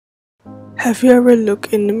Have you ever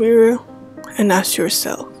looked in the mirror and asked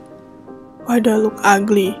yourself, why do I look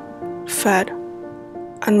ugly, fat,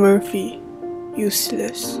 unworthy,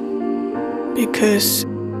 useless? Because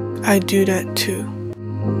I do that too.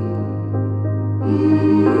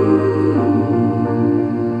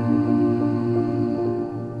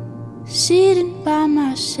 Sitting by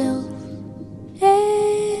myself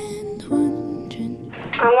and wondering,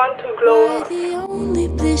 I want to glow up. the only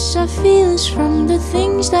bliss I feel is from the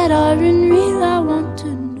things that aren't real. I want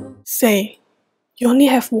to know. Say, you only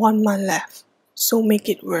have 1 month left, so make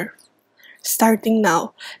it worth. Starting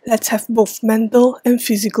now, let's have both mental and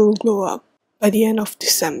physical glow up by the end of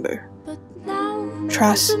December. But now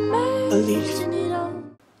Trust, believe. it all.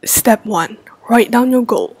 Step 1. Write down your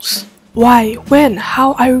goals. Why, when,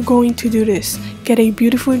 how are you going to do this? Get a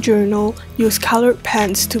beautiful journal, use colored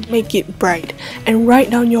pens to make it bright, and write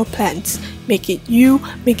down your plans. Make it you,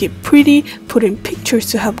 make it pretty, put in pictures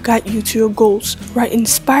to help guide you to your goals. Write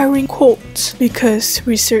inspiring quotes, because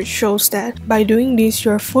research shows that by doing this,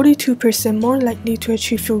 you are 42% more likely to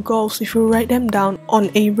achieve your goals if you write them down on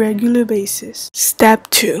a regular basis. Step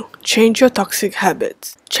 2. Change your toxic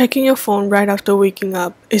habits. Checking your phone right after waking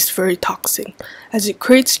up is very toxic, as it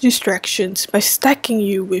creates distractions by stacking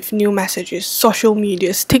you with new messages, social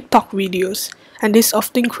medias, TikTok videos, and this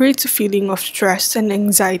often creates a feeling of stress and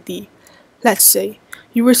anxiety. Let's say,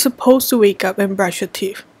 you were supposed to wake up and brush your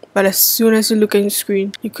teeth, but as soon as you look at your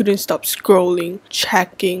screen, you couldn't stop scrolling,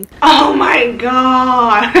 checking, oh my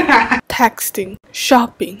god, texting,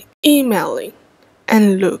 shopping, emailing,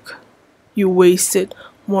 and look, you wasted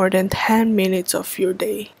more than 10 minutes of your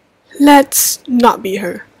day. Let's not be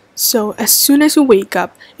her. So as soon as you wake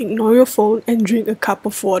up, ignore your phone and drink a cup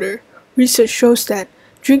of water. Research shows that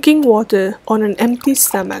drinking water on an empty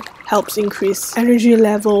stomach helps increase energy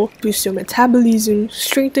level, boost your metabolism,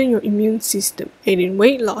 strengthen your immune system, aid in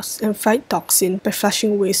weight loss, and fight toxin by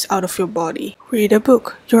flushing waste out of your body. Read a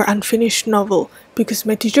book, your unfinished novel, because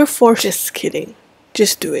my teacher forced. Just kidding.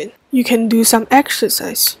 Just do it. You can do some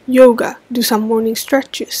exercise, yoga, do some morning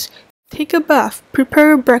stretches, take a bath,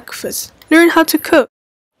 prepare a breakfast, learn how to cook.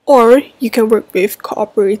 Or you can work with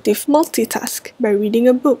cooperative multitask by reading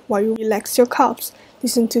a book while you relax your calves,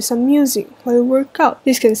 listen to some music while you work out.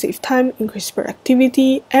 This can save time, increase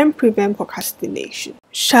productivity, and prevent procrastination.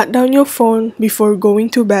 Shut down your phone before going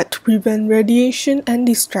to bed to prevent radiation and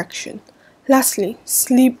distraction. Lastly,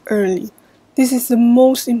 sleep early. This is the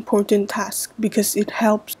most important task because it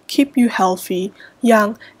helps keep you healthy,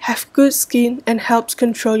 young, have good skin, and helps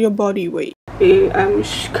control your body weight. I'm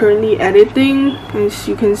currently editing. As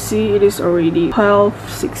you can see, it is already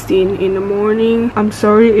 12:16 in the morning. I'm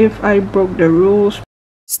sorry if I broke the rules.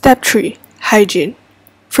 Step 3. Hygiene.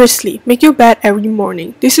 Firstly, make your bed every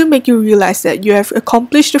morning. This will make you realize that you have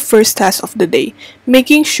accomplished the first task of the day,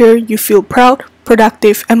 making sure you feel proud,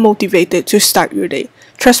 productive, and motivated to start your day.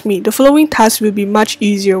 Trust me, the following tasks will be much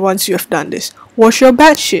easier once you have done this. Wash your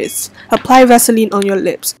bed sheets. Apply Vaseline on your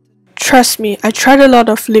lips. Trust me, I tried a lot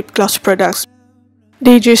of lip gloss products.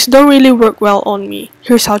 They just don't really work well on me.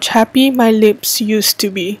 Here's how chappy my lips used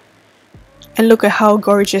to be. And look at how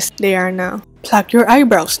gorgeous they are now. Pluck your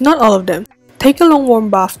eyebrows, not all of them. Take a long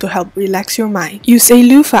warm bath to help relax your mind. Use a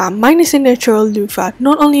loofah. Mine is a natural loofah.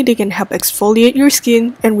 Not only they can help exfoliate your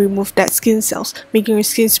skin and remove dead skin cells, making your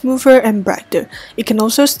skin smoother and brighter. It can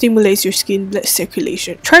also stimulate your skin blood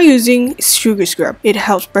circulation. Try using sugar scrub. It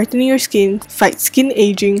helps brighten your skin, fight skin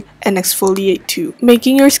aging, and exfoliate too,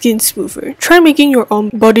 making your skin smoother. Try making your own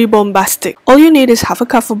body bombastic. All you need is half a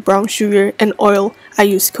cup of brown sugar and oil. I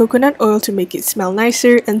use coconut oil to make it smell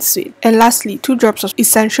nicer and sweet. And lastly, 2 drops of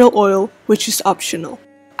essential oil, which is optional.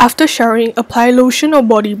 After showering, apply lotion or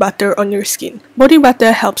body butter on your skin. Body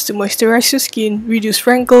butter helps to moisturize your skin, reduce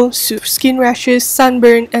wrinkles, soothe skin rashes,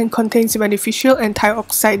 sunburn, and contains beneficial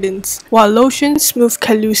antioxidants, while lotion smooths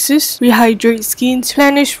calluses, rehydrates skin,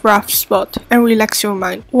 replenish rough spots, and relax your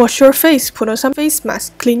mind. Wash your face, put on some face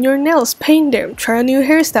masks, clean your nails, paint them, try a new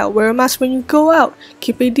hairstyle, wear a mask when you go out,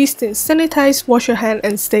 keep a distance, sanitize, wash your hands,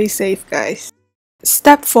 and stay safe, guys.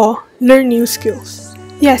 Step 4. Learn new skills.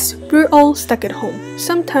 Yes, we're all stuck at home.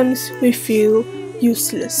 Sometimes we feel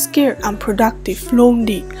useless, scared, unproductive,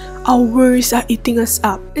 lonely. Our worries are eating us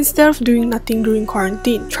up. Instead of doing nothing during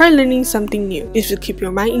quarantine, try learning something new. This will keep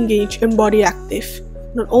your mind engaged and body active.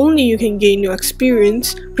 Not only you can gain new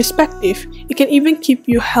experience, perspective, it can even keep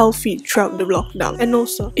you healthy throughout the lockdown. And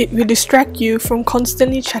also, it will distract you from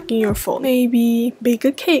constantly checking your phone. Maybe bake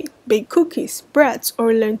a cake, bake cookies, breads,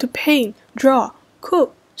 or learn to paint, draw,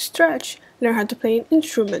 cook, stretch, learn how to play an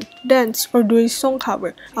instrument, dance, or do a song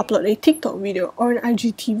cover, upload a TikTok video or an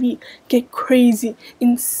IGTV. Get crazy,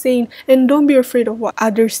 insane, and don't be afraid of what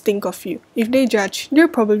others think of you. If they judge, they're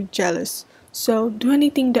probably jealous. So do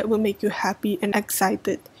anything that will make you happy and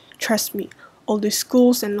excited. Trust me, all the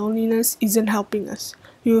schools and loneliness isn't helping us.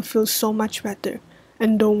 You will feel so much better.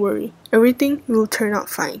 And don't worry, everything will turn out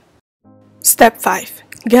fine. Step 5.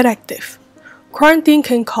 Get active. Quarantine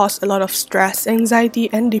can cause a lot of stress, anxiety,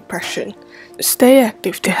 and depression. Stay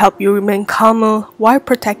active to help you remain calmer while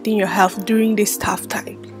protecting your health during this tough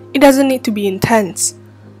time. It doesn't need to be intense.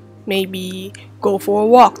 Maybe go for a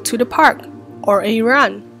walk to the park or a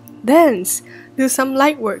run, dance, do some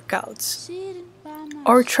light workouts,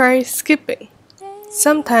 or try skipping.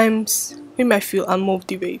 Sometimes we might feel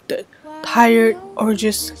unmotivated, tired, or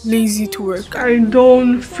just lazy to work. I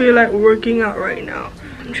don't feel like working out right now.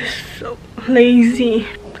 I'm just so lazy.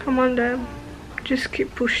 Come on then, just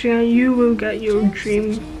keep pushing and you will get your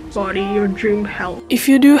dream body, your dream health. If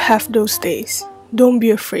you do have those days, don't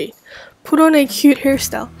be afraid. Put on a cute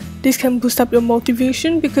hairstyle. This can boost up your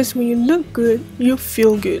motivation because when you look good, you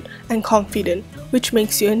feel good and confident, which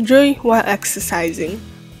makes you enjoy while exercising.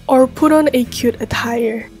 Or put on a cute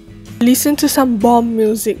attire. Listen to some bomb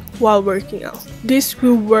music while working out. This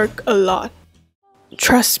will work a lot.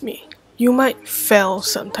 Trust me, you might fail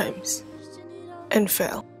sometimes. And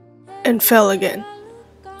fail. And fail again.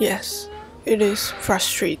 Yes, it is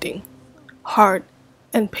frustrating, hard,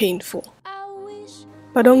 and painful.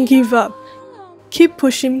 But don't give up. Keep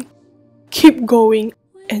pushing, keep going,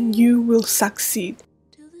 and you will succeed.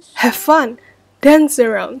 Have fun, dance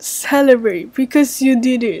around, celebrate because you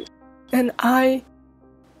did it. And I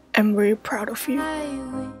am very proud of you.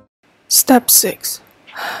 Step 6.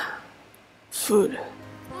 Food.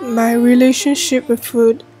 My relationship with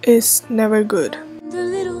food is never good. The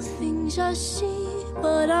little things I see,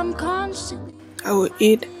 but I'm constantly I would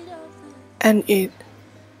eat and eat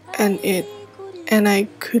and eat, and I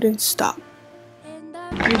couldn't stop.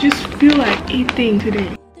 I just feel like eating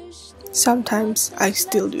today. Sometimes I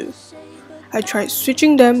still do. I tried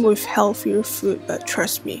switching them with healthier food, but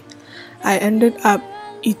trust me, I ended up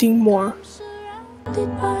eating more.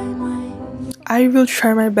 I will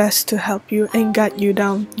try my best to help you and guide you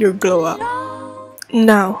down your glow up.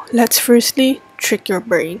 Now, let's firstly trick your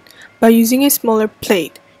brain. By using a smaller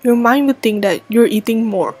plate, your mind will think that you're eating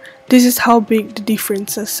more. This is how big the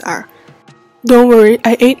differences are. Don't worry,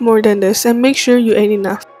 I ate more than this and make sure you ate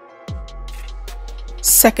enough.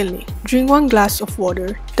 Secondly, drink 1 glass of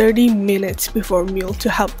water 30 minutes before meal to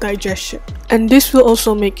help digestion. And this will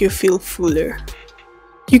also make you feel fuller.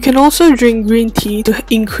 You can also drink green tea to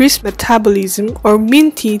increase metabolism or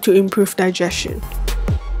mint tea to improve digestion.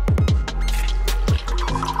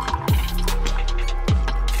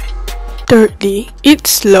 Thirdly, eat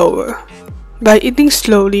slower. By eating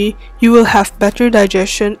slowly, you will have better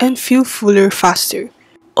digestion and feel fuller faster.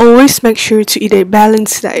 Always make sure to eat a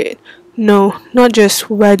balanced diet. No, not just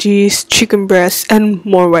veggies, chicken breasts, and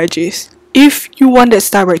more veggies. If you want that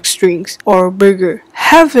Starbucks drinks or burger,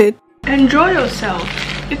 have it. Enjoy yourself.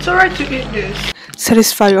 It's alright to eat this.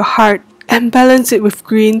 Satisfy your heart and balance it with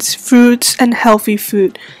greens, fruits, and healthy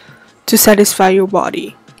food to satisfy your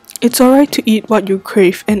body. It's alright to eat what you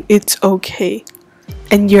crave and it's okay.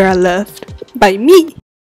 And you're loved by me.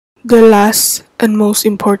 The last and most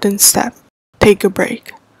important step, take a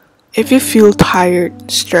break. If you feel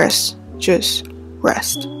tired, stressed, just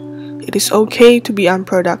rest. It is okay to be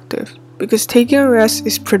unproductive because taking a rest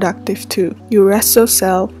is productive too. You rest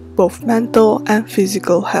yourself, both mental and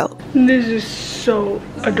physical health. This is so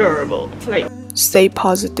adorable. Stay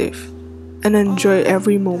positive and enjoy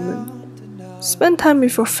every moment. Spend time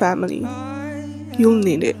with your family. You'll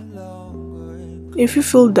need it. If you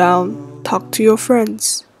feel down, talk to your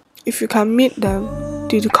friends. If you can't meet them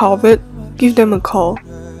due to COVID, give them a call.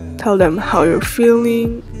 Tell them how you're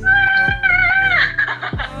feeling.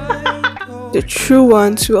 The true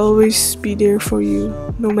ones will always be there for you,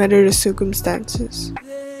 no matter the circumstances.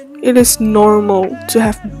 It is normal to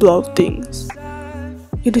have bloatings.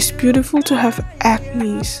 It is beautiful to have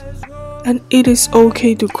acne. And it is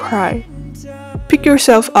okay to cry. Pick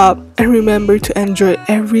yourself up and remember to enjoy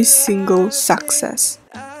every single success.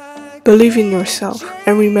 Believe in yourself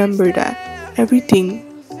and remember that everything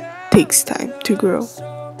takes time to grow,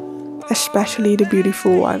 especially the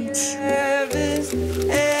beautiful ones.